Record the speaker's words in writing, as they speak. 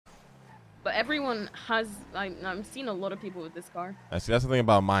But everyone has. I'm seeing a lot of people with this car. See, that's the thing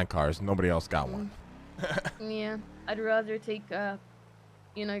about mine cars. Nobody else got one. Yeah, I'd rather take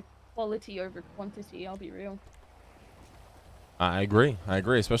you know, quality over quantity. I'll be real. I agree. I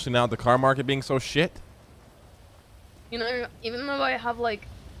agree. Especially now with the car market being so shit. You know, even though I have like,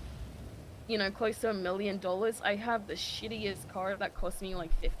 you know, close to $1 million, I have the shittiest car that cost me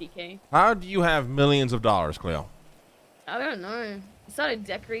like 50K. How do you have millions of dollars, Cleo? I don't know. I started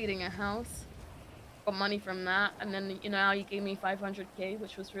decorating a house, got money from that, and then you know you gave me 500K,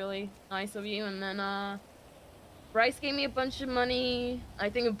 which was really nice of you. And then Bryce gave me a bunch of money. I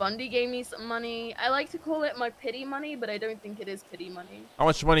think Bundy gave me some money. I like to call it my pity money, but I don't think it is pity money. How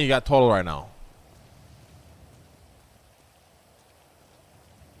much money you got total right now?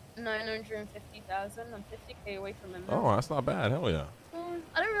 950,000. I'm 50K away from him. Oh, that's not bad. Hell yeah.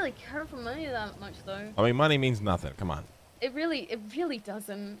 I don't really care for money that much, though. I mean, money means nothing. Come on. It really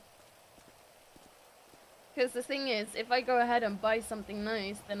doesn't. Because the thing is, if I go ahead and buy something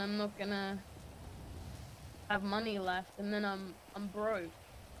nice, then I'm not gonna have money left, and then I'm broke.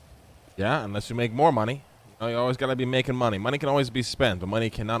 Yeah, unless you make more money. You know, you always gotta be making money. Money can always be spent, but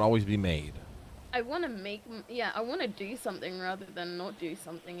money cannot always be made. I want to make, yeah, I want to do something rather than not do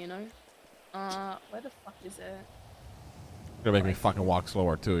something, you know? Where the fuck is it? You're gonna make me fucking walk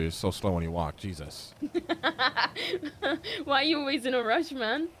slower, too. You're so slow when you walk. Jesus. Why are you always in a rush,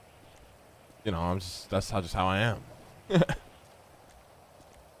 man? You know, that's just how I am.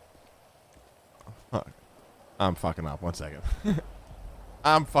 I'm fucking up. 1 second.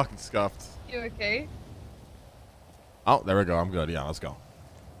 I'm fucking scuffed. You okay? Oh, there we go. I'm good. Yeah, let's go.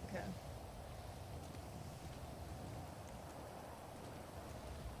 Okay.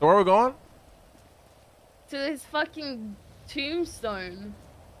 So where are we going? To this fucking tombstone.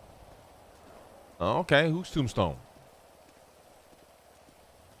 Oh, okay. Who's Tombstone?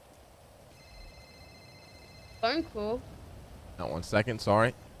 Phone call. Now, 1 second.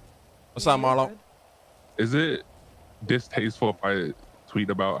 Sorry. What's up, Marlo? Is it distasteful if I tweet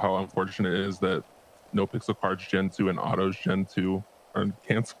about how unfortunate it is that No Pixel Cards Gen 2 and Autos Gen 2 are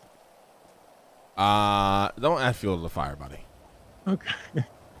canceled? Don't add fuel to the fire, buddy. Okay.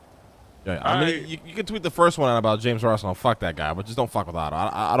 Yeah, I mean, you can tweet the first one out about James Arsenal. Fuck that guy, but just don't fuck with Otto.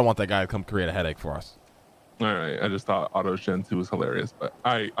 I don't want that guy to come create a headache for us. All right. I just thought Autos Gen 2 was hilarious, but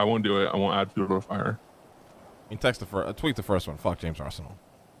I won't do it. I won't add fuel to the fire. I mean, tweet the first one. Fuck James Arsenal.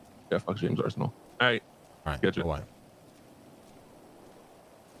 Yeah, fuck James Arsenal. All right. All right. Get you. Away.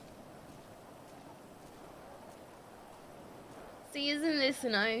 See, isn't this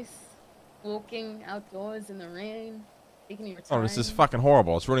nice? Walking outdoors in the rain, taking your time. Oh, this is fucking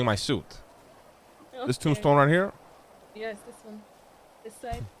horrible. It's ruining my suit. Okay. This tombstone right here? Yes, this one. This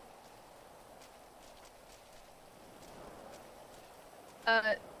side.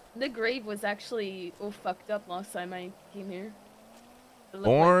 The grave was actually all fucked up last time I came here.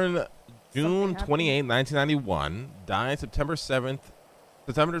 Born like June 28, happened. 1991. Died September 27th,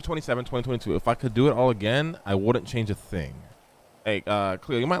 2022. If I could do it all again, I wouldn't change a thing. Hey,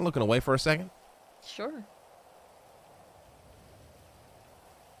 Cleo, you mind looking away for a second? Sure.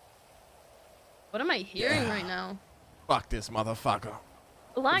 What am I hearing right now? Fuck this motherfucker.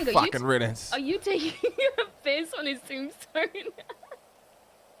 Lang, Fucking riddance. Are you taking a piss on his tombstone?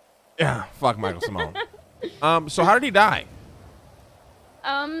 Yeah, fuck Michael Simone. So how did he die?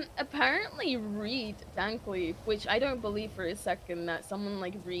 Apparently Reed Dankleaf, which I don't believe for a second that someone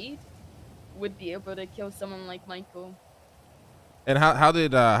like Reed would be able to kill someone like Michael. And how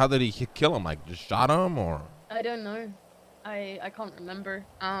did he kill him? Like, just shot him, or? I don't know. I can't remember.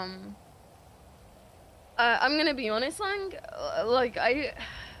 I'm gonna be honest, Lang. Like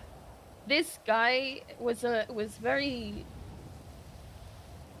this guy was very.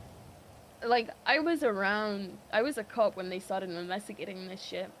 Like, I was a cop when they started investigating this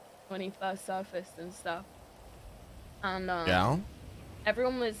shit, when he first surfaced and stuff. And, Yeah?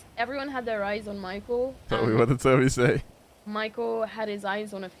 everyone had their eyes on Michael. Tell me what did Toby say. Michael had his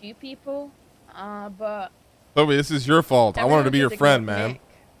eyes on a few people, but... Toby, this is your fault. I wanted to be your friend, man. Nick.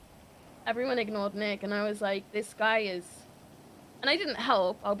 Everyone ignored Nick, and I was like, this guy is... And I didn't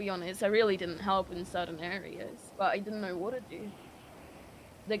help, I'll be honest. I really didn't help in certain areas, but I didn't know what to do.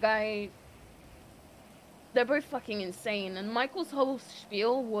 The guy... They're both fucking insane, and Michael's whole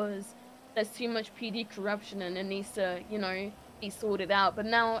spiel was there's too much PD corruption and it needs to, you know, be sorted out. But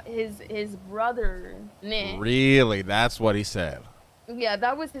now his brother, Nick... Really? That's what he said? Yeah,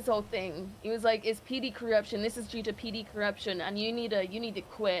 that was his whole thing. He was like, it's PD corruption, this is due to PD corruption, and you need to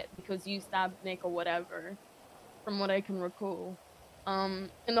quit because you stabbed Nick or whatever, from what I can recall. And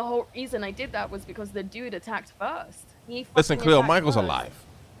the whole reason I did that was because the dude attacked first. Listen, Cleo, Michael's alive.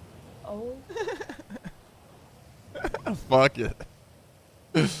 Oh. Fuck it.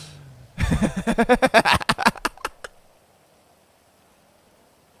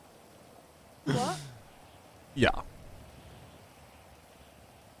 What? Yeah.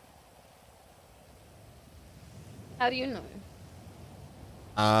 How do you know?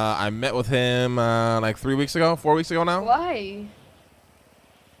 I met with him like 4 weeks ago now. Why?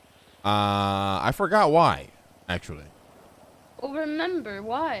 I forgot why, actually. Well, remember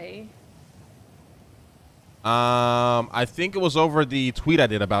why? I think it was over the tweet I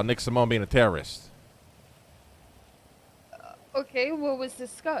did about Nick Simone being a terrorist. Okay, what was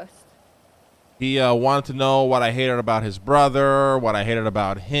discussed? He wanted to know what I hated about his brother, what I hated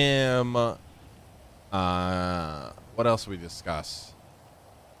about him. What else we discuss?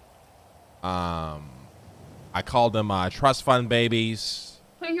 I called them trust fund babies.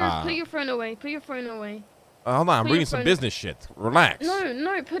 Put your phone away. Put your phone away. Hold on, I'm Put reading your some phone- business shit. Relax.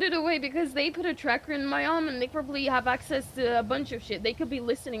 No, put it away because they put a tracker in my arm and they probably have access to a bunch of shit. They could be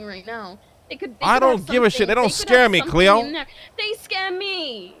listening right now. They could I have don't give a shit. They don't could scare have me, something Cleo. in there. They scare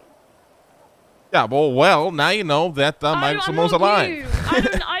me. Yeah, well, now you know that Michael Simone's alive.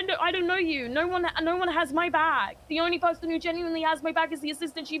 I don't know you. No one has my back. The only person who genuinely has my back is the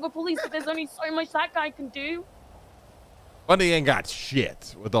assistant chief of police. But there's only so much that guy can do. Bundy ain't got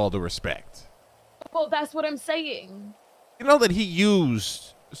shit, with all due respect. Well, that's what I'm saying. You know that he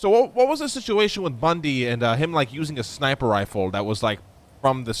used... So what was the situation with Bundy and him, like, using a sniper rifle that was, like,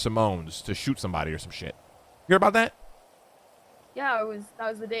 from the Simones to shoot somebody or some shit? Hear about that? Yeah, that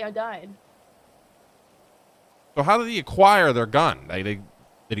was the day I died. So how did he acquire their gun?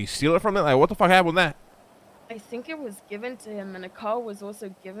 Did he steal it from them? Like, what the fuck happened with that? I think it was given to him, and a car was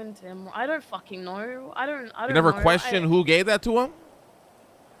also given to him. I don't fucking know. I don't You never know. questioned who gave that to him?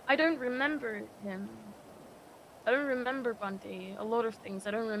 I don't remember him. I don't remember Bunty. A lot of things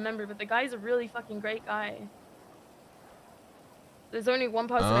I don't remember, but the guy's a really fucking great guy. There's only one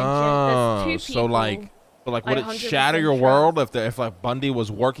person I There's two people. So like, would it shatter your world if like Bundy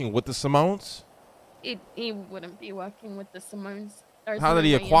was working with the Simones? He wouldn't be working with the Simones. How did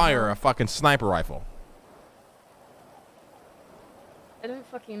he acquire a fucking sniper rifle? I don't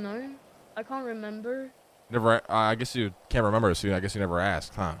fucking know. I can't remember. Never. I guess you can't remember, so I guess you never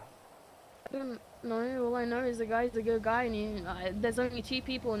asked, huh? I don't know. All I know is the guy's a good guy, and there's only two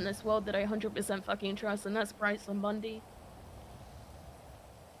people in this world that I 100% fucking trust, and that's Bryce and Bundy.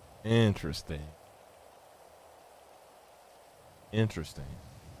 Interesting.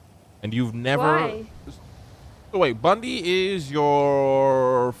 And you've never... Why? So wait, Bundy is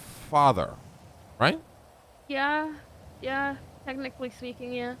your father, right? Yeah, technically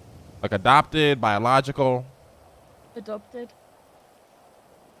speaking, yeah. Like adopted, biological? Adopted.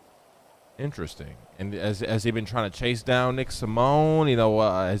 Interesting. And has he been trying to chase down Nick Simone? You know,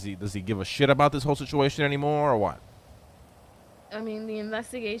 does he give a shit about this whole situation anymore, or what? I mean, the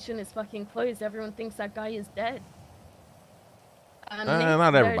investigation is fucking closed. Everyone thinks that guy is dead.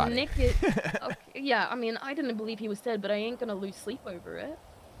 Not everybody. Nick is, okay, yeah, I mean, I didn't believe he was dead, but I ain't gonna lose sleep over it.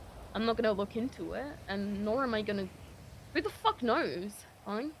 I'm not gonna look into it, and nor am I gonna... Who the fuck knows?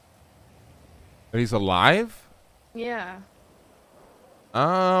 Fine. That he's alive? Yeah.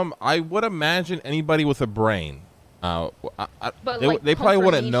 I would imagine anybody with a brain. They probably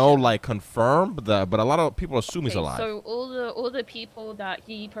wouldn't know, like, confirm, but a lot of people assume he's alive. So all the people that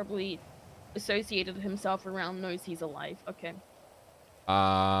he probably associated himself around knows he's alive. Okay.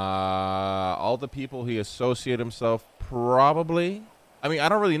 All the people he associated himself probably. I mean, I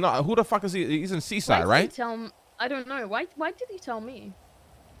don't really know. Who the fuck is he? He's in Seaside, right? I don't know. Why did he tell me?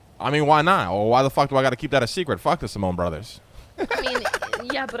 I mean, why not? Or why the fuck do I got to keep that a secret? Fuck the Simone brothers. I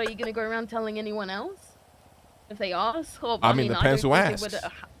mean, yeah, but are you gonna go around telling anyone else if they ask? Or, I mean, depends who asks.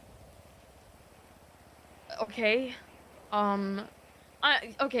 Okay.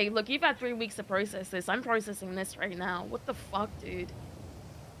 Okay, look, you've had 3 weeks to process this. I'm processing this right now. What the fuck, dude?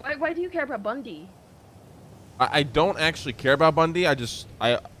 Why do you care about Bundy? I don't actually care about Bundy.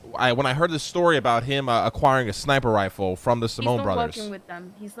 When I heard this story about him acquiring a sniper rifle from the Simone brothers. He's not working with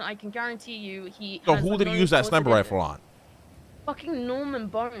them. He's not. I can guarantee you, he. So who did he use that sniper rifle on? Fucking Norman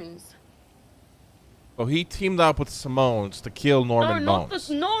Bones. So he teamed up with Simone's to kill Norman Bones.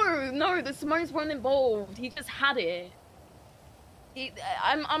 No, the Simones weren't involved. He just had it.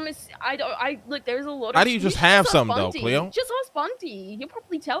 Look, there's a lot of... How do you just have some, though, Cleo? Just ask Bundy. He'll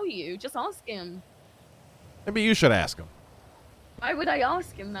probably tell you. Just ask him. Maybe you should ask him. Why would I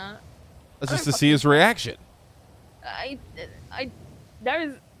ask him that? That's just to see his reaction.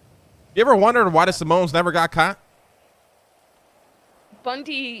 There's... You ever wondered why the Simones never got caught?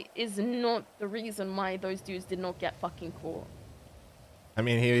 Bundy is not the reason why those dudes did not get fucking caught. I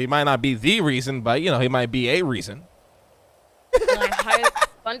mean, he might not be the reason, but, you know, he might be a reason.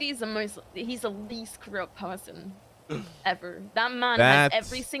 Bundy's he's the least corrupt person ever. That man That's, has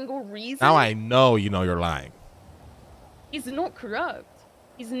every single reason. now I know you know you're lying. He's not corrupt.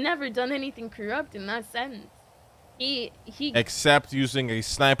 He's never done anything corrupt in that sense. He Except using a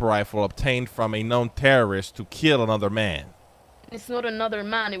sniper rifle obtained from a known terrorist to kill another man. It's not another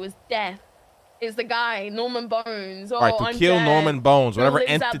man, it was Death. It's the guy, Norman Bones. Oh, Right, to I'm kill Death, Norman Bones, who whatever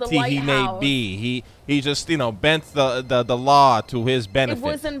lives at the entity White he may House. be. He just, you know, bent the law to his benefit. It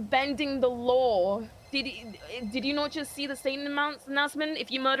wasn't bending the law. Did you not just see the statement announcement?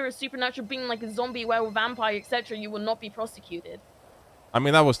 If you murder a supernatural being like a zombie, werewolf, vampire, etc., you will not be prosecuted. I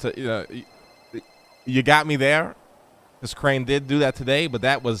mean, that was you got me there. Because Crane did do that today, but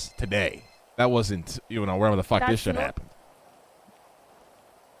that was today. That wasn't, you know, wherever the fuck this shit happened.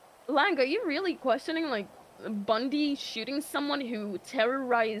 Lang, are you really questioning, like, Bundy shooting someone who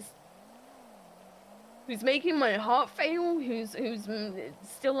terrorized, who's making my heart fail, who's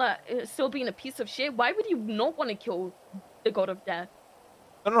still being a piece of shit? Why would you not want to kill the God of Death?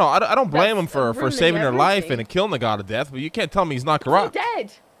 No, I don't blame him for ruining saving her life everything. and killing the God of Death, but you can't tell me he's not corrupt. He's not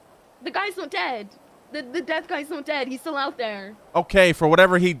dead. The guy's not dead. The Death guy's not dead. He's still out there. Okay, for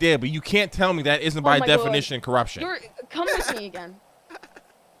whatever he did, but you can't tell me that isn't by my definition corruption. Come with me again.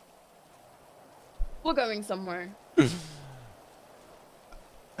 We're going somewhere.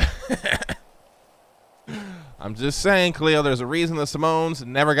 I'm just saying, Cleo, there's a reason the Simones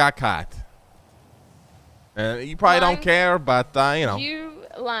never got caught. And you probably Lang, don't care, but, you know.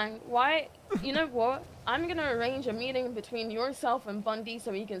 Lang, why? You know what? I'm gonna arrange a meeting between yourself and Bundy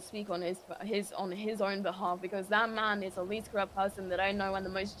so he can speak on his own behalf, because that man is the least corrupt person that I know and the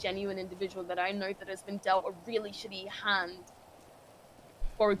most genuine individual that I know that has been dealt a really shitty hand.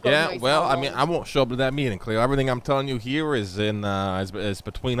 For God Yeah, knows well, how I mean, long. I won't show up to that meeting, Cleo. Everything I'm telling you here is is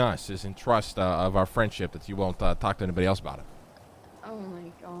between us, is in trust of our friendship, that you won't talk to anybody else about it. Oh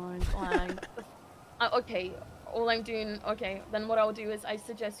my God, Lang. Okay, all I'm doing. Okay, then what I'll do is I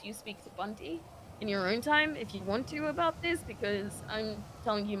suggest you speak to Bundy in your own time if you want to about this, because I'm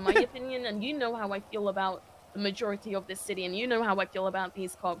telling you my opinion, and you know how I feel about the majority of this city, and you know how I feel about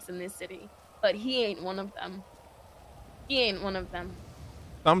these cops in this city. But he ain't one of them. He ain't one of them.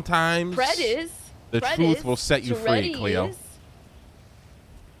 Sometimes Fred is. the Fred truth is. will set you free, Toretti Cleo. is.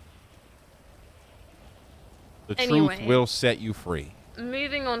 The Anyway. truth will set you free.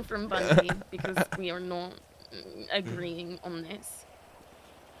 Moving on from Bundy, because we are not agreeing on this.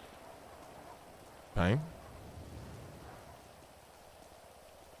 Okay.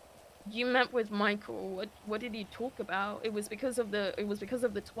 You met with Michael. What did he talk about? It was because of the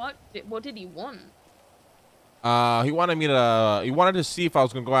twat. What did he want? He wanted to see if I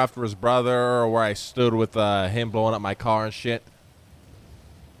was gonna go after his brother, or where I stood with him blowing up my car and shit.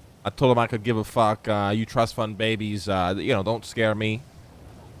 I told him I could give a fuck. You trust fund babies, you know, don't scare me.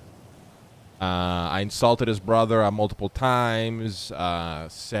 I insulted his brother multiple times.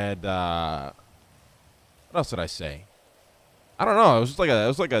 Said, what else did I say? I don't know. It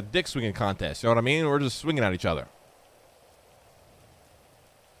was like a dick swinging contest. You know what I mean? We're just swinging at each other.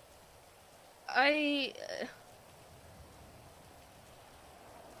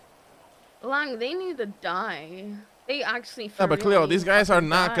 Lang, they need to die. They actually. For Yeah, but Cleo, real these need guys to are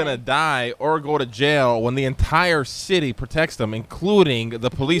not gonna die or go to jail when the entire city protects them, including the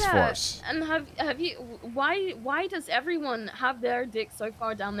police force. And have you? Why does everyone have their dick so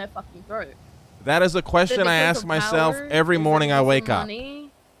far down their fucking throat? That is a question I ask myself every morning I wake up.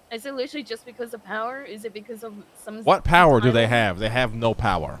 Is it literally just because of power? Is it because of some? What power do they entitlement? have? They have no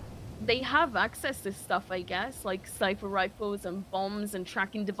power. They have access to stuff, I guess, like sniper rifles and bombs and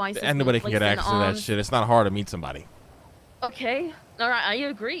tracking devices. Anybody can get access to that shit. It's not hard to meet somebody. Okay, all right, I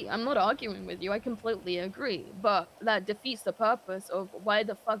agree. I'm not arguing with you. I completely agree. But that defeats the purpose of why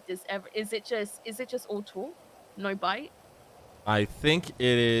the fuck does is it just all talk, no bite? I think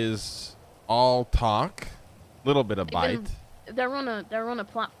it is all talk, little bit of bite. They're on a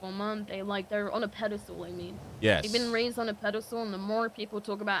platform, aren't they? Like, they're on a pedestal, I mean. Yes. They've been raised on a pedestal, and the more people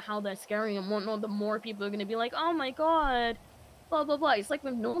talk about how they're scary and whatnot, the more people are going to be like, oh my god, blah, blah, blah. It's like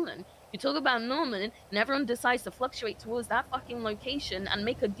with Norman. You talk about Norman, and everyone decides to fluctuate towards that fucking location and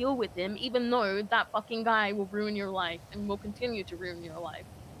make a deal with him, even though that fucking guy will ruin your life and will continue to ruin your life.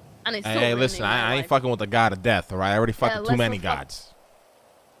 And it's still Hey, ruining listen, your I ain't life. fucking with the god of death, all right? I already fucked with too let's many not fuck- gods.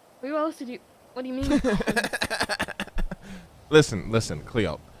 Who else did you... What do you mean? Listen,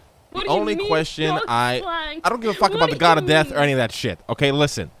 Cleo. What The do you only mean, question God's I flank? don't give a fuck What about do the god you of death or mean? any of that shit. Okay,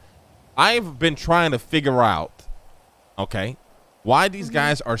 listen. I've been trying to figure out, okay, why these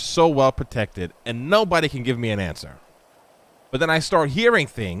guys are so well protected and nobody can give me an answer. But then I start hearing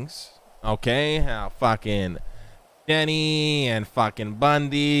things, okay, how fucking Jenny and fucking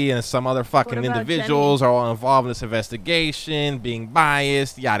Bundy and some other What fucking about individuals Jenny? are all involved in this investigation, being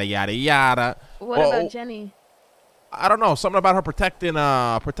biased, yada yada yada. What about Oh, Jenny? I don't know, something about her protecting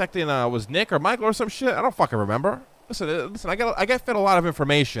was Nick or Michael or some shit. I don't fucking remember. Listen, I get fed a lot of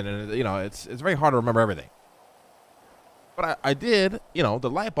information, and you know it's very hard to remember everything. But I did, you know, the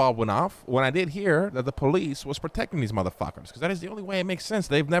light bulb went off when I did hear that the police was protecting these motherfuckers, because that is the only way it makes sense.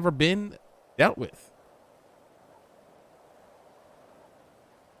 They've never been dealt with.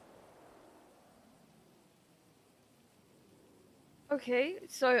 Okay,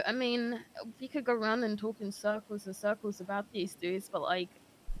 so I mean, we could go around and talk in circles and circles about these dudes, but like,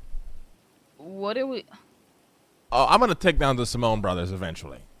 what do we? Oh, I'm gonna take down the Simone brothers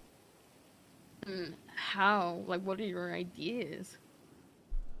eventually. How? Like, what are your ideas?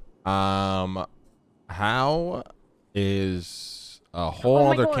 How is a Oh whole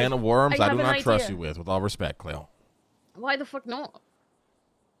my other god, can of worms I I have do an not trust idea. you with all respect, Cleo. Why the fuck not?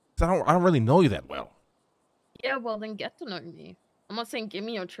 'Cause I don't really know you that well. Yeah, well then get to know me. I'm not saying give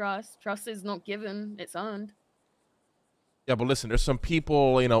me your trust. Trust is not given; it's earned. Yeah, but listen, there's some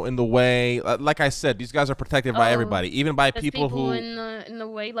people, you know, in the way. Like I said, these guys are protected by Oh, everybody, even by there's people people who. in the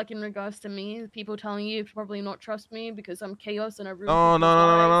way, like in regards to me, people telling you to probably not trust me because I'm chaos and I ruin No, no, people's no, no,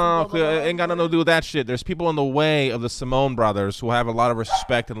 no, lives and no, no, blah blah Cleo. It blah. ain't got nothing to do with that shit. There's people in the way of the Simone brothers who I have a lot of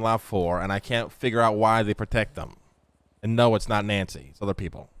respect and love for, and I can't figure out why they protect them. And no, it's not Nancy. It's other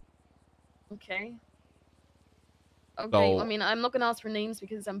people. Okay. Okay. I So, mean, I'm not gonna ask for names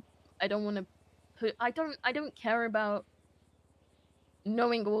because I don't want to put. I don't care about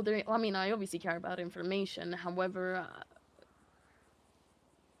knowing all the. I mean, I obviously care about information. However,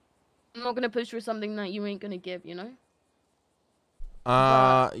 I'm not gonna push for something that you ain't gonna give. You know.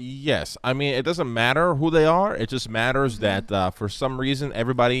 But yes. I mean, it doesn't matter who they are. It just matters that for some reason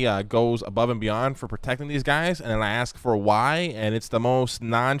everybody goes above and beyond for protecting these guys, and then I ask for why, and it's the most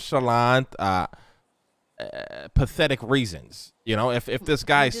nonchalant, pathetic reasons. You know, if this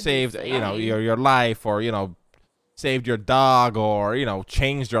guy what did they saved, you know, say? your life, or you know, saved your dog, or you know,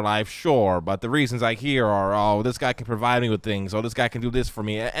 changed your life, sure. But the reasons I hear are, oh, this guy can provide me with things. Oh, this guy can do this for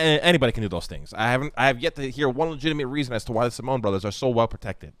me. Anybody can do those things. I have yet to hear one legitimate reason as to why the Simone brothers are so well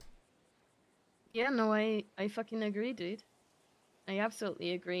protected. Yeah. No, I fucking agree, dude. I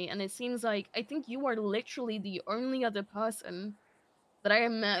absolutely agree. And it seems like I think you are literally the only other person that I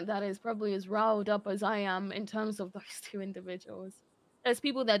have met that is probably as riled up as I am in terms of those two individuals. There's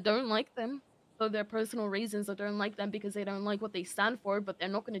people that don't like them for their personal reasons or don't like them because they don't like what they stand for, but they're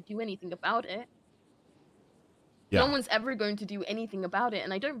not going to do anything about it. No Yeah. one's ever going to do anything about it,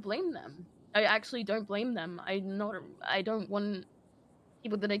 and I don't blame them. I actually don't blame them. I don't want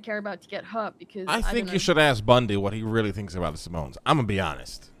people that I care about to get hurt because I I don't think you know. should ask Bundy what he really thinks about the Simones. I'm gonna be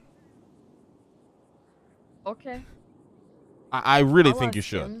honest. Okay. I really I'll think you ask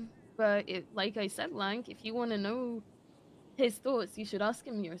should. him. But like I said, Lank, if you want to know his thoughts, you should ask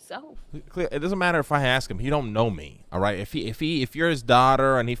him yourself. It doesn't matter if I ask him. He don't know me. All right. If you're his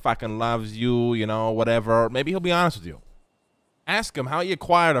daughter and he fucking loves you, you know, whatever, maybe he'll be honest with you. Ask him how he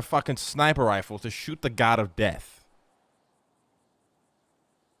acquired a fucking sniper rifle to shoot the god of death.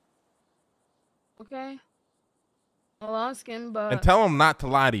 Okay. I'll ask him, And but tell him not to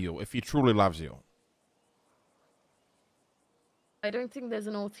lie to you if he truly loves you. I don't think there's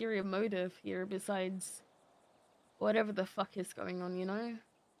an ulterior motive here besides whatever the fuck is going on, you know?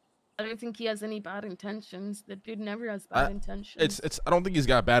 I don't think he has any bad intentions. The dude never has bad intentions. I don't think he's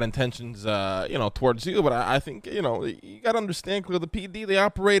got bad intentions, you know, towards you, but I think, you know, you gotta understand, Cleo, the PD, they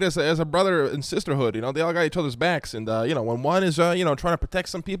operate as a brother and sisterhood, you know, they all got each other's backs, and, you know, when one is, you know, trying to protect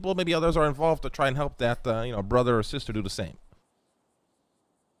some people, maybe others are involved to try and help that, you know, brother or sister do the same.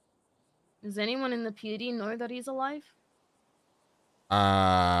 Does anyone in the PD know that he's alive?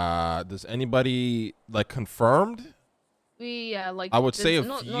 Does anybody, like, confirmed? Like I would say a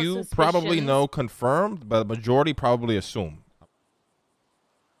not few probably suspicions. know confirmed, but a majority probably assume.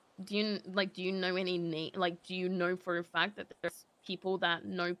 Do you know any name? Like, do you know for a fact that there's people that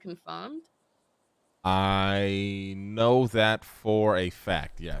know confirmed? I know that for a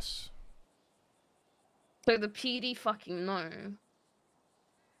fact, yes. So the PD fucking know.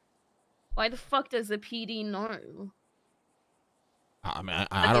 Why the fuck does the PD know? I mean, Like,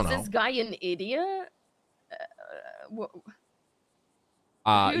 I don't is know. this guy an idiot? Who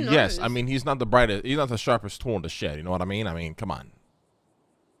Yes. I knows? mean, he's not the brightest. He's not the sharpest tool in the shed. You know what I mean? I mean, come on.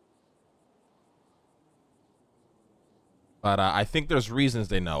 But I think there's reasons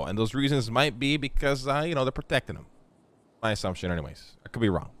they know, and those reasons might be because you know, they're protecting him. My assumption, anyways. I could be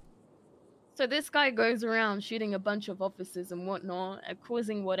wrong. So this guy goes around shooting a bunch of officers and whatnot, and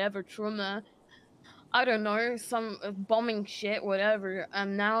causing whatever trauma I don't know, some bombing shit, whatever,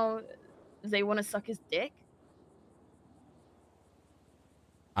 and now they want to suck his dick.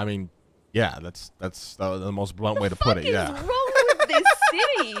 I mean, yeah, that's the most blunt The way to put fuck it. is Yeah. wrong with this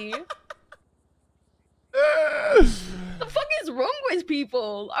city? The fuck is wrong with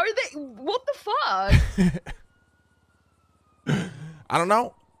people? Are they? What the fuck? I don't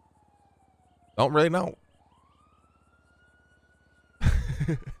know. Don't really know.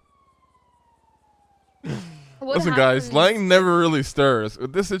 What Listen, guys, happens Lang never if- really stirs.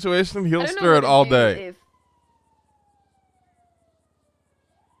 With this situation, I he'll don't know stir what it to all do day. if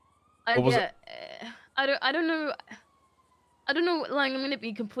I What was get. I don't know. I don't know. Like, I'm gonna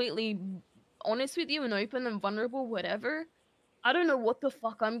be completely honest with you and open and vulnerable, whatever. I don't know what the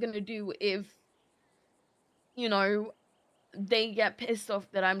fuck I'm gonna do if, you know, they get pissed off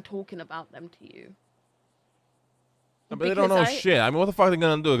that I'm talking about them to you. But they don't Because know shit. I mean, what the fuck are they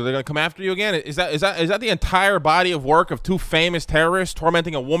gonna do? They're gonna come after you again? Is that the entire body of work of two famous terrorists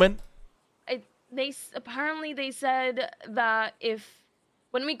tormenting a woman? Apparently they said that if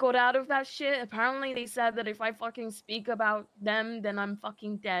when we got out of that shit, apparently they said that if I fucking speak about them, then I'm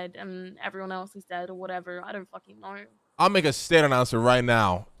fucking dead and everyone else is dead or whatever. I don't fucking know. I'll make a state announcement right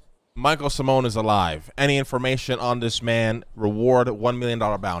now. Michael Simone is alive. Any information on this man, reward $1 million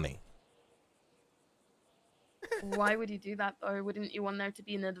bounty. Why would you do that though? Wouldn't you want there to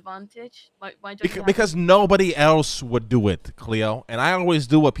be an advantage? Why don't you Because nobody else would do it, Cleo. And I always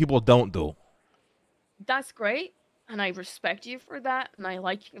do what people don't do. That's great, and I respect you for that, and I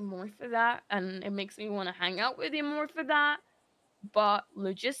like you more for that, and it makes me want to hang out with you more for that. But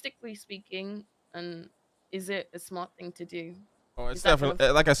logistically speaking, and is it a smart thing to do? Oh, it's Is that definitely,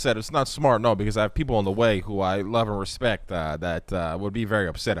 like I said, it's not smart, no, because I have people on the way who I love and respect that would be very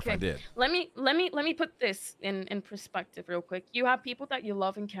upset if I did. Let me put this in perspective real quick. You have people that you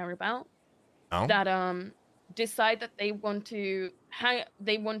love and care about No? that decide that they want to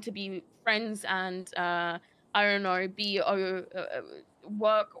be friends and I don't know,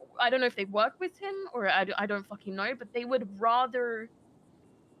 work. I don't know if they work with him or I don't fucking know, but they would rather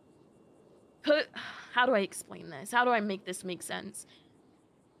put. How do I explain this? How do I make this make sense?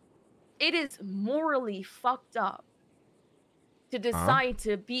 It is morally fucked up to decide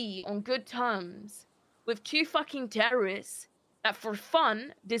to be on good terms with two fucking terrorists that for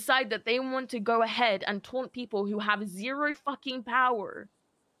fun decide that they want to go ahead and taunt people who have zero fucking power.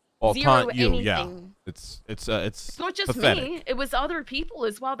 Well, Zero taunt you, anything. yeah. It's not just pathetic. me. It was other people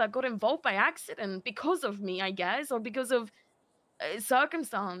as well that got involved by accident because of me, I guess, or because of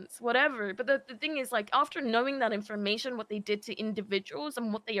circumstance, whatever. But the thing is, like, after knowing that information, what they did to individuals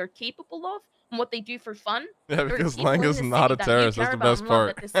and what they are capable of and what they do for fun, Yeah, there are because people Lang in is the not city a that you terrorist. That's care the about best and love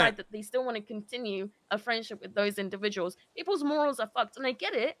part. that decide that they still want to continue a friendship with those individuals. People's morals are fucked, and I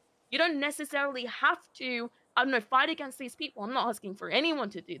get it. You don't necessarily have to, I don't know, fight against these people. I'm not asking for anyone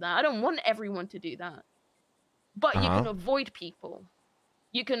to do that. I don't want everyone to do that. But you can avoid people.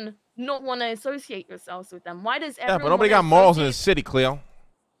 You can not want to associate yourselves with them. Why does everyone? Yeah, but nobody got morals in the city, Cleo.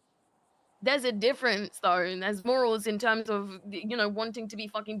 There's a difference, though. And there's morals in terms of, you know, wanting to be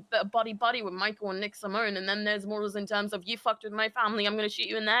fucking buddy with Michael and Nick Simone. And then there's morals in terms of, you fucked with my family, I'm going to shoot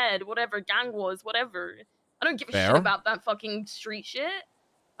you in the head, whatever, gang wars, whatever. I don't give a shit about that fucking street shit.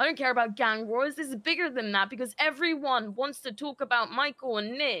 I don't care about gang wars. This is bigger than that because everyone wants to talk about Michael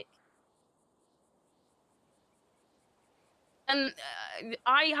and Nick. And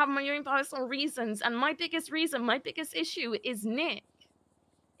I have my own personal reasons. And my biggest reason, my biggest issue is Nick.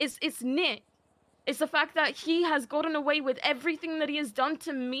 It's Nick. It's the fact that he has gotten away with everything that he has done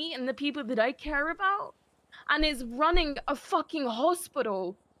to me and the people that I care about, and is running a fucking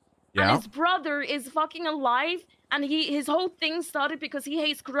hospital. Yeah. And his brother is fucking alive, and his whole thing started because he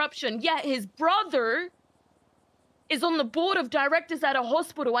hates corruption. Yet his brother is on the board of directors at a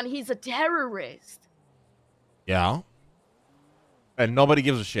hospital, and he's a terrorist. Yeah. And nobody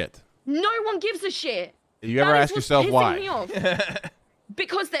gives a shit. No one gives a shit. You ever ask yourself why? Me off.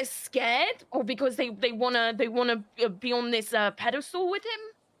 Because they're scared, or because they wanna be on this pedestal with him?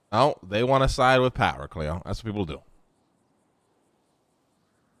 No, they want to side with power, Cleo. That's what people do.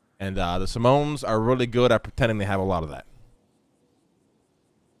 And the Simones are really good at pretending they have a lot of that.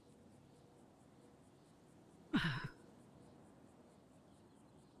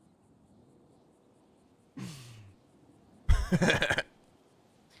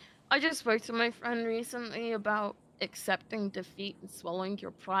 I just spoke to my friend recently about accepting defeat and swallowing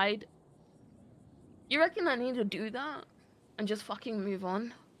your pride. You reckon I need to do that and just fucking move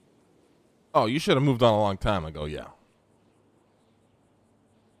on? Oh, you should have moved on a long time ago, yeah.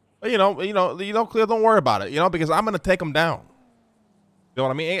 But you know, Cleo, don't worry about it, because I'm gonna take them down. You know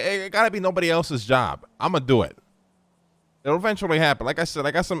what I mean? It gotta be nobody else's job. I'm gonna do it. It'll eventually happen. Like I said,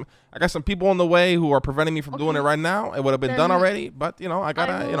 I got some people on the way who are preventing me from doing it Okay. right now. It would have been done Then already, but you know, I I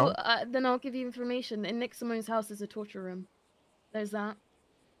gotta, you will. know. Then I'll give you information. In Nick Simone's house is a torture room. There's that.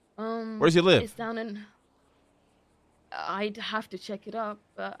 Where does he live? It's down in. I'd have to check it up,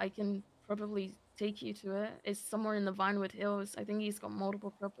 but I can probably take you to it. It's somewhere in the Vinewood Hills. I think he's got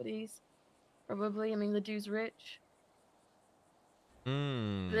multiple properties. Probably. I mean, the dude's rich.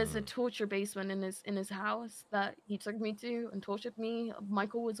 There's a Hmm. torture basement in his house that he took me to and tortured me.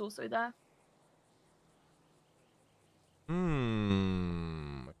 Michael was also there.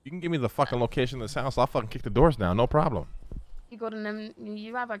 Hmm. If you can give me the fucking location of this house, I'll fucking kick the doors down. No problem. You got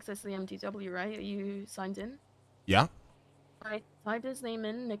you have access to the MTW, right? Are you signed in? Yeah. Right. Type his name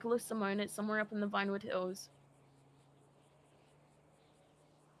in, Nicholas Simone. It's somewhere up in the Vinewood Hills.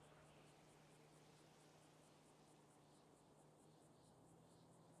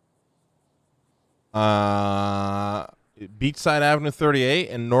 Uh, Beachside Avenue 38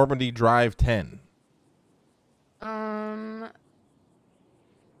 and Normandy Drive 10. Um,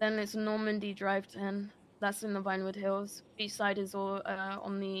 then it's Normandy Drive 10. That's in the Vinewood Hills. Beachside is all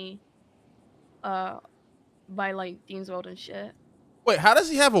on the by like Deanswald and shit. Wait, how does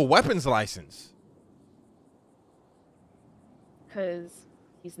he have a weapons license? Cause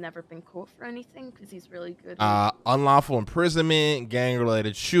he's never been caught for anything. Cause he's really good. At... Unlawful imprisonment,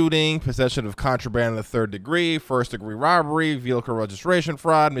 gang-related shooting, possession of contraband in the third degree, first-degree robbery, vehicle registration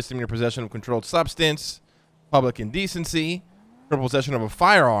fraud, misdemeanor possession of controlled substance, public indecency, criminal possession of a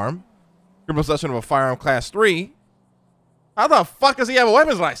firearm, criminal possession of a firearm class 3. How the fuck does he have a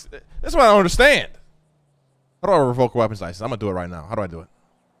weapons license? That's what I don't understand. How do I revoke a weapons license? I'm gonna do it right now. How do I do it?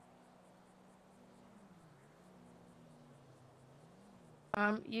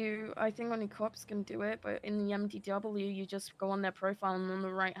 I think only cops can do it, but in the MDW, you just go on their profile and on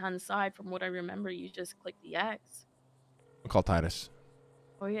the right-hand side, from what I remember, you just click the X. I'll call Titus.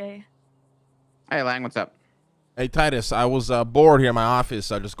 Oh, yeah. Hey, Lang, what's up? Hey, Titus, I was bored here in my office,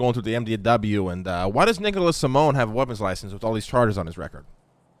 just going through the MDW, and why does Nicholas Simone have a weapons license with all these charges on his record?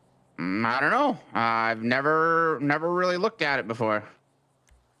 I don't know. I've never really looked at it before.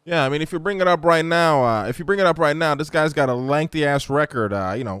 Yeah, I mean, if you bring it up right now, this guy's got a lengthy-ass record,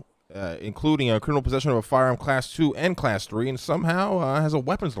 including a criminal possession of a firearm class 2 and class 3, and somehow has a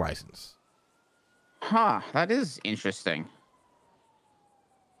weapons license. Huh, that is interesting.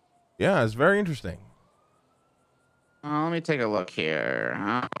 Yeah, it's very interesting. Let me take a look here.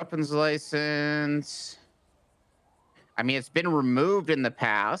 Weapons license. I mean, it's been removed in the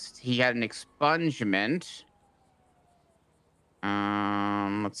past. He had an expungement.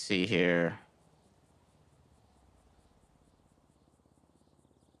 Let's see here.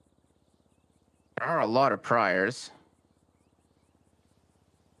 There are a lot of priors.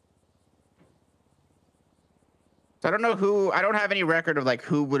 So I don't know who. I don't have any record of like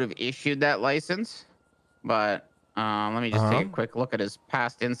who would have issued that license, but let me just take a quick look at his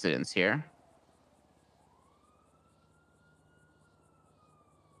past incidents here.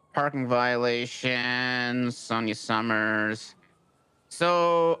 Parking violations, Sonia Summers.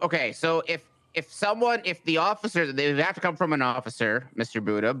 So okay, so if the officer, they would have to come from an officer, Mr.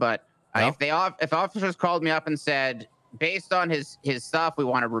 Buddha, but if officers called me up and said, based on his stuff, we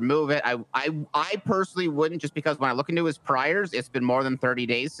want to remove it, I personally wouldn't, just because when I look into his priors, it's been more than 30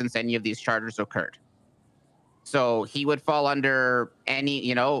 days since any of these charges occurred. So he would fall under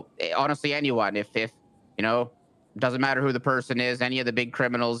any, honestly, anyone. If doesn't matter who the person is, any of the big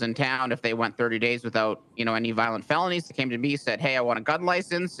criminals in town, if they went 30 days without, any violent felonies, they came to me, said, hey, I want a gun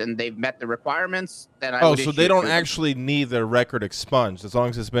license, and they've met the requirements, then I would issue so they it don't to them. actually need their record expunged as long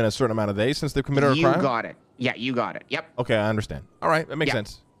as it's been a certain amount of days since they've committed a crime? You got it. Yeah, you got it. Yep. Okay, I understand. All right, that makes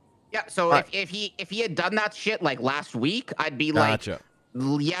sense. Yeah, so if he had done that shit like last week, I'd be like,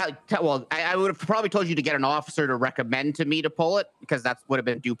 yeah, well, I would have probably told you to get an officer to recommend to me to pull it, because that would have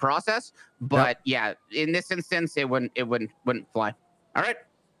been due process. But yeah, in this instance, it wouldn't fly. All right.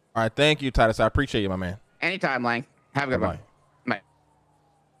 All right. Thank you, Titus. I appreciate you, my man. Anytime, Lang. Have a good one. Bye.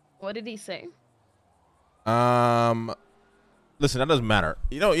 What did he say? Listen, that doesn't matter.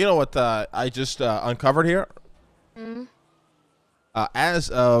 You know what I just uncovered here? As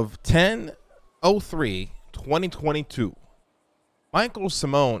of 10/03/2022. Michael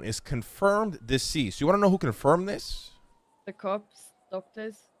Simone is confirmed deceased. You want to know who confirmed this? The cops,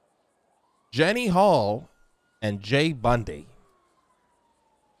 doctors. Jenny Hall and Jay Bundy.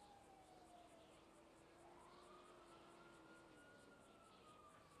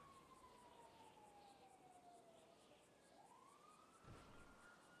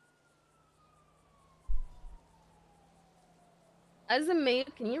 As a mayor,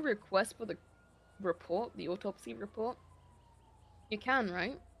 can you request for the report, the autopsy report? You can,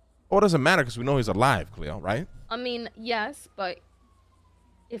 right? Oh, it doesn't matter because we know he's alive, Cleo, right? I mean, yes, but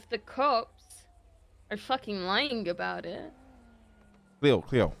if the cops are fucking lying about it.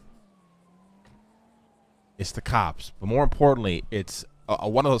 Cleo. It's the cops, but more importantly, it's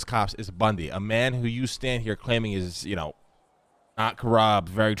one of those cops is Bundy, a man who you stand here claiming is, you know, not corrupt,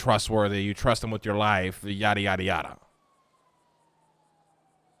 very trustworthy. You trust him with your life, yada yada yada.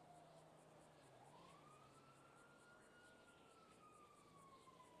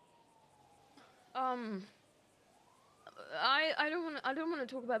 I don't want to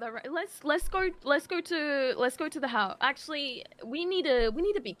talk about that right. Let's go to the house. Actually, we need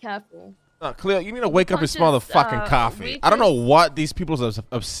to be careful. Cleo, you need to wake up and smell the fucking coffee. I don't know what these people's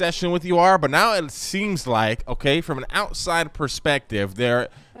obsession with you are, but now it seems like, okay, from an outside perspective, they're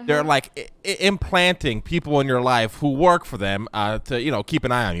like implanting people in your life who work for them to, you know, keep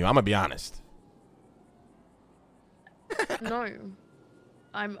an eye on you. I'm gonna be honest. No,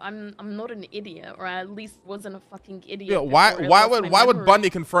 I'm not an idiot, or I at least wasn't a fucking idiot. Yeah, why would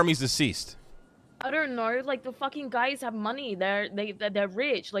Bundy confirm he's deceased? I don't know. Like, the fucking guys have money. They're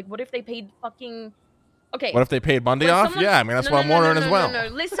rich. Like, what if they paid fucking? Okay. What if they paid Bundy off? Yeah, I mean that's what I'm wondering as well. No.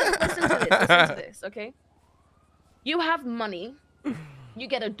 Listen to this. Listen to this. Okay. You have money. You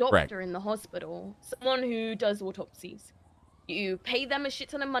get a doctor in the hospital, someone who does autopsies. You pay them a shit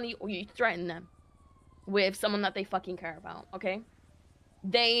ton of money, or you threaten them with someone that they fucking care about. Okay.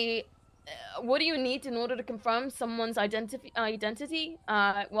 What do you need in order to confirm someone's identity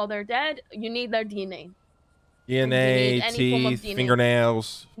while they're dead? You need their DNA. DNA, teeth,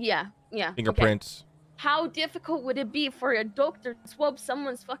 fingernails. Yeah. Fingerprints. Okay. How difficult would it be for a doctor to swab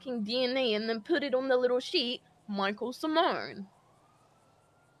someone's fucking DNA and then put it on the little sheet, Michael Simone?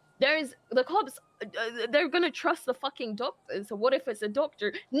 The cops, they're gonna trust the fucking doctor. So what if it's a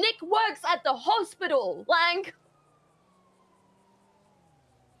doctor? Nick works at the hospital, Lang!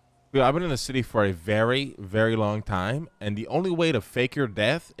 I've been in the city for a very, very long time, and the only way to fake your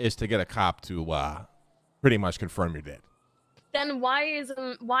death is to get a cop to pretty much confirm you're dead. Then why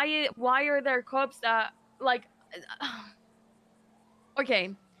are there cops that, like,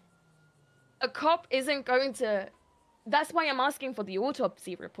 okay, a cop isn't going to, that's why I'm asking for the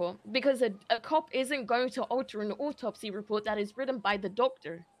autopsy report, because a cop isn't going to alter an autopsy report that is written by the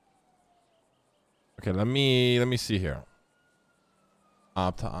doctor. Okay, let me see here.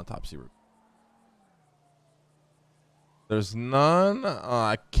 Autopsy report. There's none.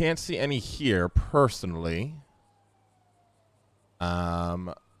 I can't see any here personally.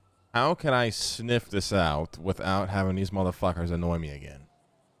 How can I sniff this out without having these motherfuckers annoy me again?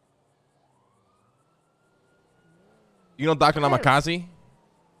 You know Dr. Namikaze?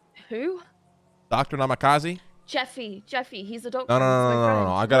 Who? Dr. Namikaze? Jeffy, he's a doctor.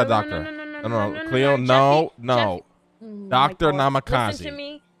 No. I got a doctor. No. Cleo, no. Dr. Namikaze. Listen to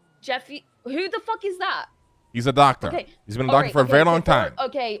me. Jeffy, who the fuck is that? He's a doctor. Okay. He's been a doctor for a very long time.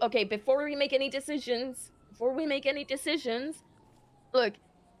 Okay. Before we make any decisions, look,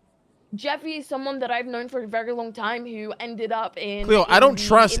 Jeffy is someone that I've known for a very long time who ended up in... Cleo, I don't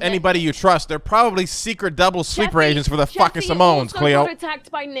trust anybody you trust. They're probably secret double sleeper agents for the fucking Simones, Cleo. Jeffy also got attacked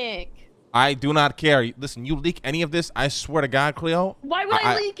by Nick. I do not care. Listen, you leak any of this, I swear to God, Cleo. Why would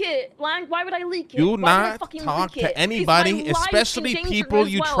I leak it, Lang? Why would I leak it? Do not talk to anybody, especially people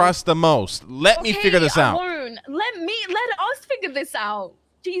you trust the most. Let me figure this out. Let us figure this out.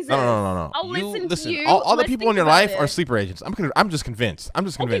 Jesus. No. I'll listen to you. All the people in your life are sleeper agents. I'm just convinced.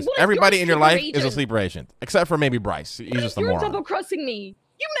 Well, Everybody in your life is a sleeper agent, except for maybe Bryce. He's just a moron. You're double-crossing me.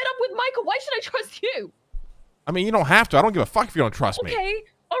 You met up with Michael. Why should I trust you? I mean, you don't have to. I don't give a fuck if you don't trust me. Okay.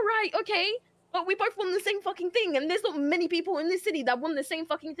 All right. Okay. But we both want the same fucking thing, and there's not many people in this city that want the same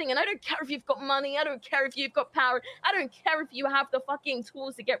fucking thing. And I don't care if you've got money. I don't care if you've got power. I don't care if you have the fucking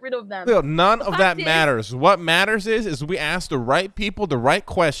tools to get rid of them. None of that matters. What matters is we ask the right people the right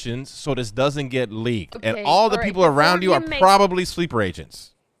questions so this doesn't get leaked. Okay, and all the people around you are probably sleeper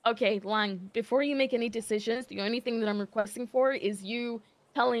agents. Okay, Lang, before you make any decisions, the only thing that I'm requesting for is you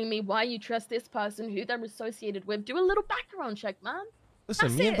telling me why you trust this person, who they're associated with. Do a little background check, man.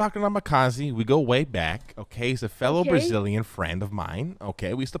 Listen, me and Dr. Namikaze, we go way back, okay? He's a fellow Brazilian friend of mine,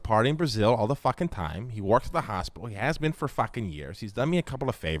 okay? We used to party in Brazil all the fucking time. He works at the hospital. He has been for fucking years. He's done me a couple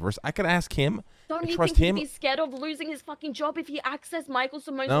of favors. I could ask him. Don't you think he'd be scared of losing his fucking job if he accessed Michael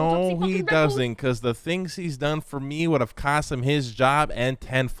Simone's No, he doesn't, because the things he's done for me would have cost him his job and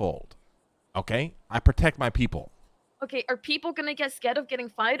tenfold, okay? I protect my people. Okay, are people gonna get scared of getting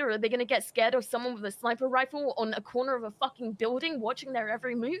fired, or are they gonna get scared of someone with a sniper rifle on a corner of a fucking building watching their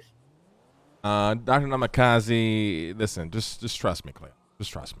every move? Dr. Namikaze, listen, just trust me, Cleo.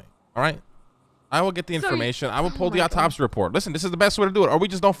 Just trust me. All right? I will get the information. I will pull the autopsy report. Listen, this is the best way to do it, or we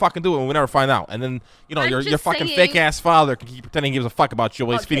just don't fucking do it and we never find out. And then, you know, your fucking fake ass father can keep pretending he gives a fuck about you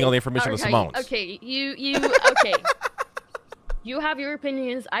while he's feeding all the information to Simone's. Okay, okay. You have your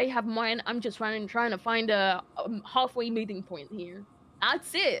opinions, I have mine. I'm just trying to find a halfway meeting point here.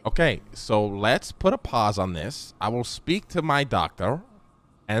 That's it. Okay, so let's put a pause on this. I will speak to my doctor,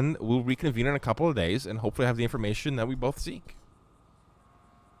 and we'll reconvene in a couple of days, and hopefully have the information that we both seek.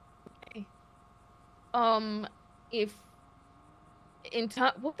 Okay. If in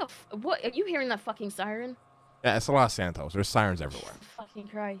time, what are you hearing that fucking siren? Yeah, it's Los Santos. There's sirens everywhere. Fucking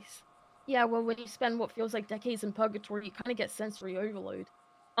Christ. Yeah, well, when you spend what feels like decades in purgatory, you kind of get sensory overload.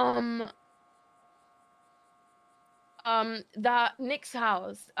 That Nick's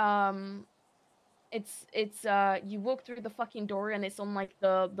house, it's you walk through the fucking door and it's on like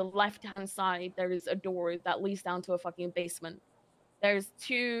the left-hand side. There is a door that leads down to a fucking basement. There's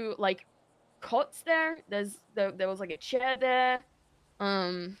two like cots there. There was like a chair there.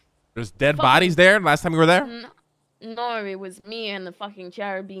 There's dead bodies there last time you were there? No, it was me and the fucking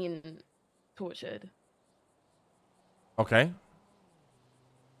chair being tortured. Okay.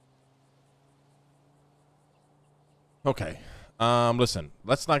 Okay. Listen,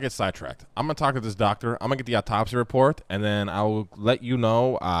 let's not get sidetracked. I'm gonna talk to this doctor. I'm gonna get the autopsy report, and then I'll let you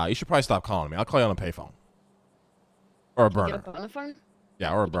know. You should probably stop calling me. I'll call you on a payphone. Or a burner. Get a burner phone?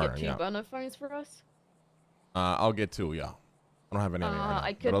 Yeah, or a burner, get two burner phones for us? I'll get two, yeah. I don't have any right now,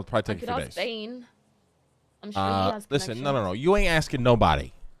 I but it'll probably take a few days. ask Bane. I'm sure he has listen, no. You ain't asking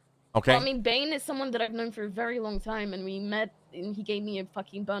nobody. Okay? Well, I mean, Bane is someone that I've known for a very long time, and we met, and he gave me a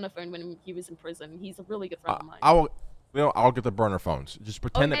fucking burner phone when he was in prison. He's a really good friend of mine. I'll get the burner phones. Just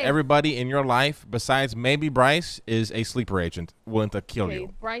pretend that everybody in your life, besides maybe Bryce, is a sleeper agent willing to kill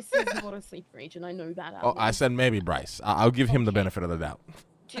you. Bryce is not a sleeper agent. I know that. Oh, I said maybe Bryce. I'll give him the benefit of the doubt.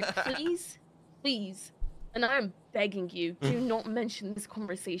 Dude, please, and I'm begging you, do not mention this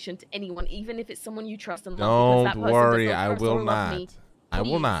conversation to anyone, even if it's someone you trust and love. Don't worry, I will not. I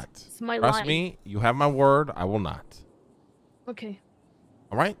will not. It's my Trust life. me, you have my word. I will not. Okay.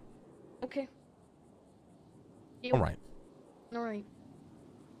 All right? Okay. All right. All right.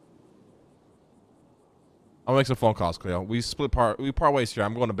 I'll make some phone calls, Cleo. We part ways here.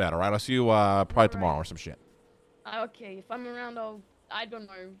 I'm going to bed, all right? I'll see you probably tomorrow or some shit. Okay, if I'm around, I don't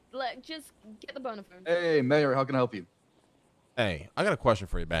know. Just get the burner phone. Hey, Mayor, how can I help you? Hey, I got a question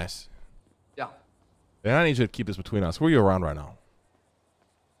for you, Bass. Yeah. And I need you to keep this between us. Who are you around right now?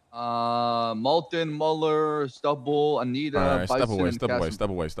 Malton, Muller, Stubble, Anita, all right, Bison, step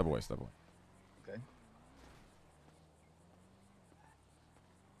away. Okay.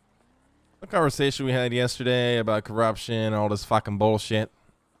 The conversation we had yesterday about corruption, all this fucking bullshit.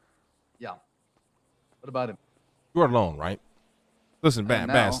 Yeah. What about him? You're alone, right? Listen,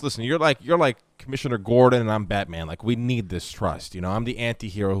 Bass, listen, you're like Commissioner Gordon and I'm Batman. Like, we need this trust, you know? I'm the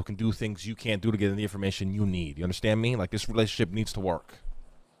anti-hero who can do things you can't do to get the information you need. You understand me? Like, this relationship needs to work.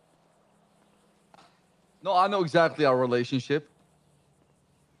 No, I know exactly our relationship.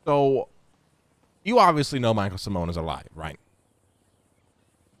 So, you obviously know Michael Simone is alive, right?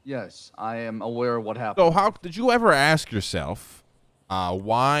 Yes, I am aware of what happened. So, how did you ever ask yourself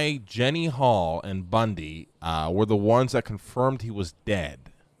why Jenny Hall and Bundy were the ones that confirmed he was dead?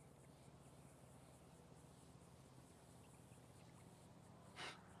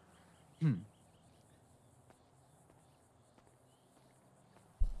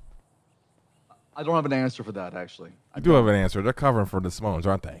 I don't have an answer for that, actually. I do have an answer. They're covering for the Simones,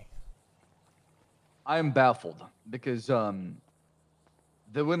 aren't they? I am baffled because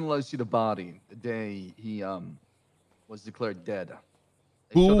they wouldn't let us see the body the day he was declared dead.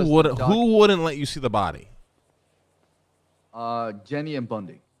 Who wouldn't let you see the body? Jenny and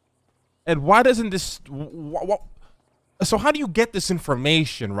Bundy. And why doesn't this? So how do you get this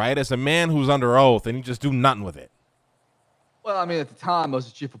information, right? As a man who's under oath, and you just do nothing with it. Well, I mean, at the time, I was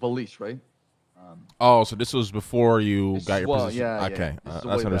the chief of police, right? Oh, so this was before you got your position. Yeah, okay, yeah.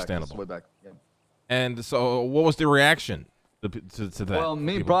 that's understandable. Way back. Yeah. And so, what was the reaction to that? Well,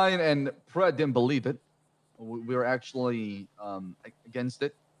 me, people? Brian, and Fred didn't believe it. We were actually against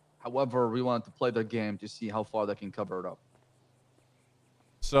it. However, we wanted to play the game to see how far they can cover it up.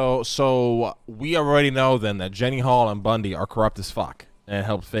 So we already know then that Jenny Hall and Bundy are corrupt as fuck and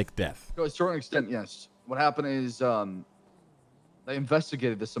helped fake death. To a certain extent, yes. What happened is they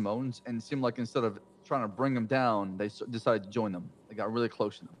investigated the Simones, and it seemed like instead of trying to bring them down, they decided to join them. They got really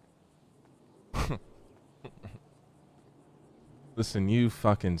close to them. Listen, you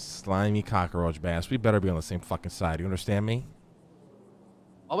fucking slimy cockroach bass. We better be on the same fucking side. You understand me?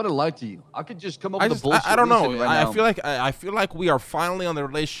 Why would I lie to you? I could just come up with a bullshit I don't know. reason right now. I feel like we are finally on the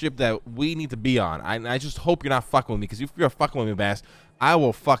relationship that we need to be on. I just hope you're not fucking with me, because if you're fucking with me, Bass, I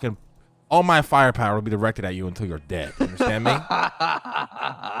will fucking, all my firepower will be directed at you until you're dead. You understand me?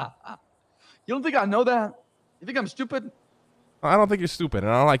 You don't think I know that? You think I'm stupid? I don't think you're stupid,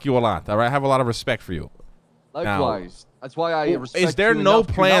 and I like you a lot. All right, I have a lot of respect for you. Likewise. That's why I respect Is there you no enough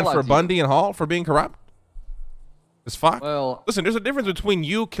to plan not lie for to you. Bundy and Hall for being corrupt? As fuck. Well, Listen, there's a difference between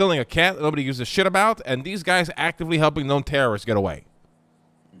you killing a cat that nobody gives a shit about and these guys actively helping known terrorists get away.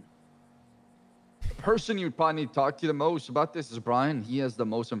 the person you probably need to talk to the most about this is Brian. He has the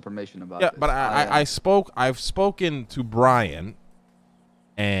most information about Yeah, this. but I've spoken to Brian,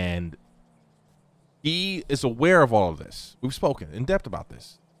 and he is aware of all of this. We've spoken in depth about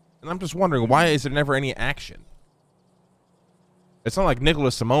this. And I'm just wondering, why is there never any action? It's not like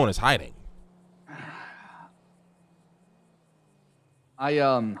Nicholas Simone is hiding. I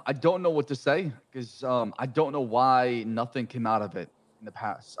don't know what to say because I don't know why nothing came out of it in the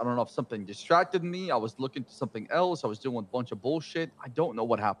past. I don't know if something distracted me. I was looking to something else. I was doing a bunch of bullshit. I don't know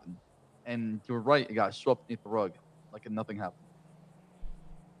what happened. And you're right. It got swept beneath the rug like nothing happened.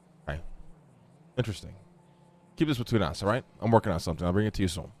 Right. Interesting. Keep this between us, all right? I'm working on something. I'll bring it to you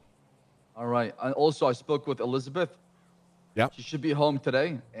soon. All right. Also, I spoke with Elizabeth. Yep. She should be home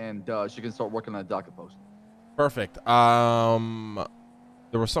today, and she can start working on a docket post. Perfect.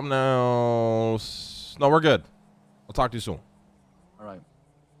 There was something else. No, we're good. I'll talk to you soon. All right.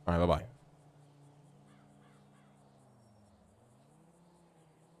 All right, bye-bye.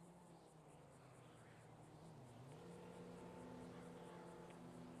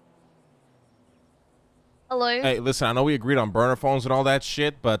 Hello. Hey, listen, I know we agreed on burner phones and all that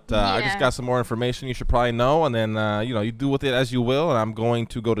shit, but I just Yeah. got some more information you should probably know, and then, you do with it as you will, and I'm going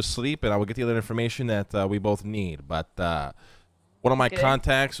to go to sleep, and I will get the other information that we both need. But one of my Good.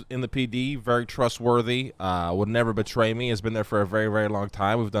 contacts in the PD, very trustworthy, would never betray me, has been there for a very, very long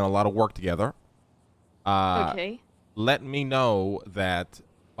time. We've done a lot of work together. Okay. Let me know that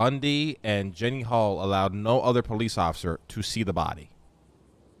Bundy and Jenny Hall allowed no other police officer to see the body.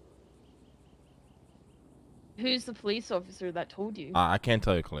 Who's the police officer that told you? I can't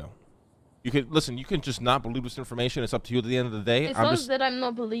tell you, Cleo. You can listen. You can just not believe this information. It's up to you at the end of the day. It's not that I'm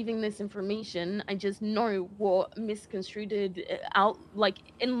not believing this information. I just know what misconstrued outlook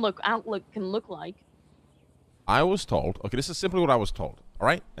can look like. I was told. Okay, this is simply what I was told. All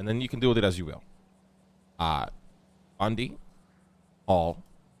right, and then you can deal with it as you will. Bundy, Hall,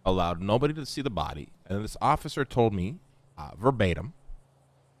 allowed nobody to see the body, and this officer told me, verbatim,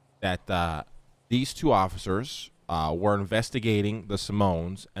 that these two officers were investigating the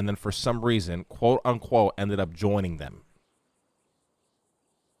Simones, and then for some reason, quote unquote, ended up joining them,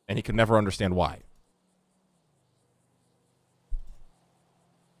 and he could never understand why.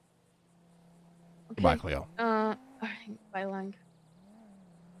 Okay. Bye, Cleo. Alright, bye, Lang.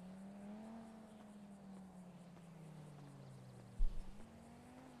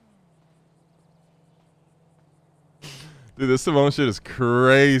 Dude, this Simone shit is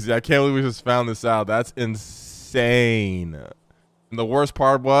crazy. I can't believe we just found this out. That's insane. And the worst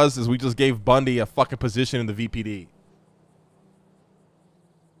part is we just gave Bundy a fucking position in the VPD.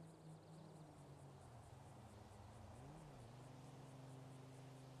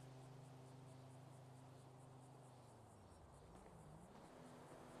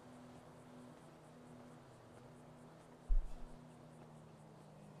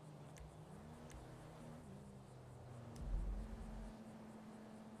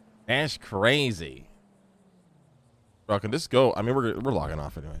 That's crazy. Bro, can this go? I mean, we're logging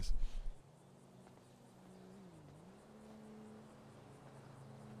off anyways.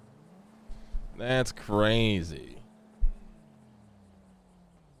 That's crazy.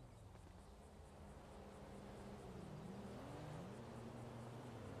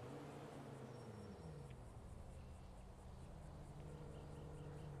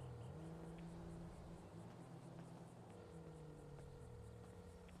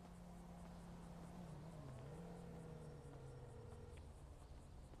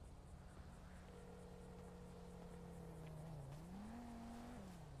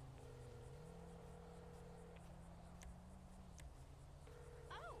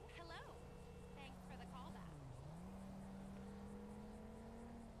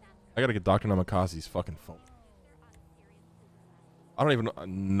 I gotta get Dr. Namikaze's fucking phone. I don't even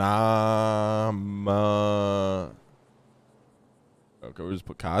know. Okay, we'll just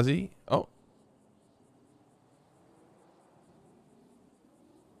put Kazi. Oh.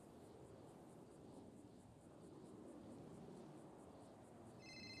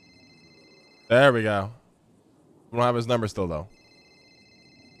 There we go. We don't have his number still, though.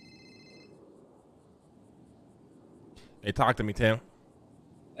 Hey, talk to me, Tim.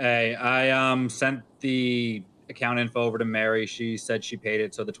 Hey, I sent the account info over to Mary. She said she paid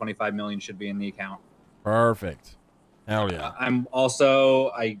it, so the 25 million should be in the account. Perfect. Hell yeah.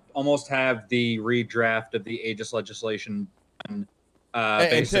 I almost have the redraft of the aegis legislation done.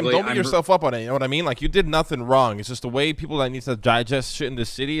 And Tim, don't beat yourself up on it. You know what I mean? Like, you did nothing wrong. It's just the way people that need to digest shit in the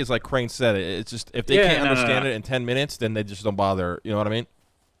city is like Crane said. It's just if they can't understand it in 10 minutes, then they just don't bother. You know what I mean?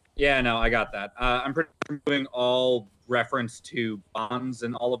 Yeah, no, I got that. I'm pretty much removing all reference to bonds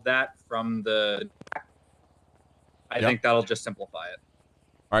and all of that from the. I think that'll just simplify it.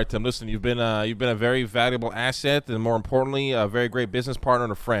 All right, Tim. Listen, you've been a very valuable asset, and more importantly, a very great business partner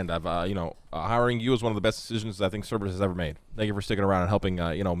and a friend. I've hiring you is one of the best decisions I think Cerberus has ever made. Thank you for sticking around and helping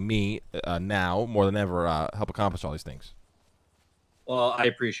me now more than ever help accomplish all these things. Well, I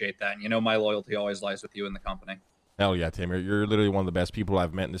appreciate that. And my loyalty always lies with you and the company. Hell yeah, Tim. You're literally one of the best people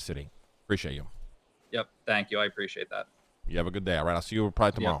I've met in the city. Appreciate you. Yep. Thank you. I appreciate that. You have a good day. All right. I'll see you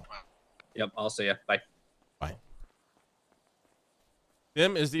probably tomorrow. Yep. I'll see you. Bye. Bye.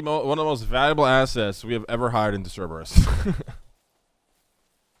 Tim is one of the most valuable assets we have ever hired into Cerberus.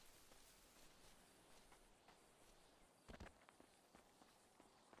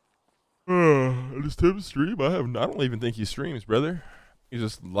 Does Tim stream? I don't even think he streams, brother. He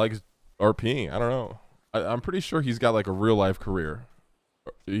just likes RPing. I don't know. I'm pretty sure he's got like a real life career.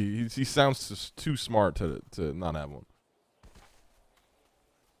 He sounds just too smart to not have one.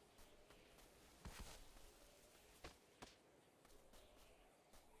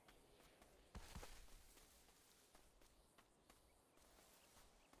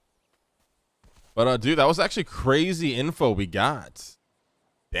 But dude, that was actually crazy info we got.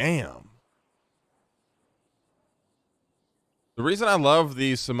 Damn. The reason I love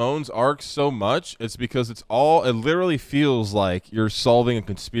the Simone's arc so much is because it literally feels like you're solving a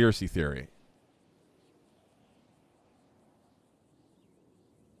conspiracy theory.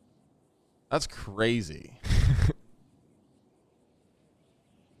 That's crazy.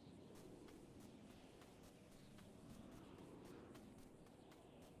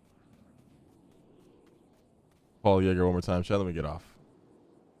 Paul Yeager one more time. Chat, let me get off.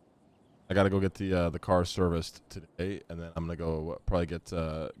 I gotta go get the car serviced today, and then I'm gonna go probably get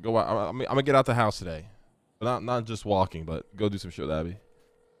go out. I'm gonna get out the house today, but not just walking, but go do some shit with Abby,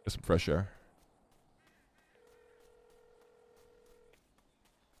 get some fresh air.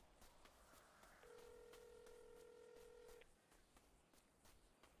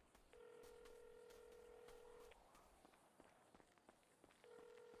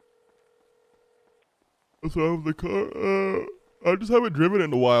 So I have the car. I just haven't driven it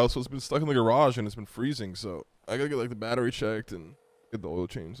in a while, so it's been stuck in the garage and it's been freezing. So I gotta get like the battery checked and get the oil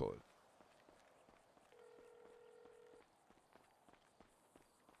changed. All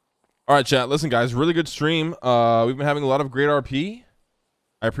right, chat. Listen, guys, really good stream. We've been having a lot of great RP.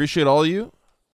 I appreciate all of you.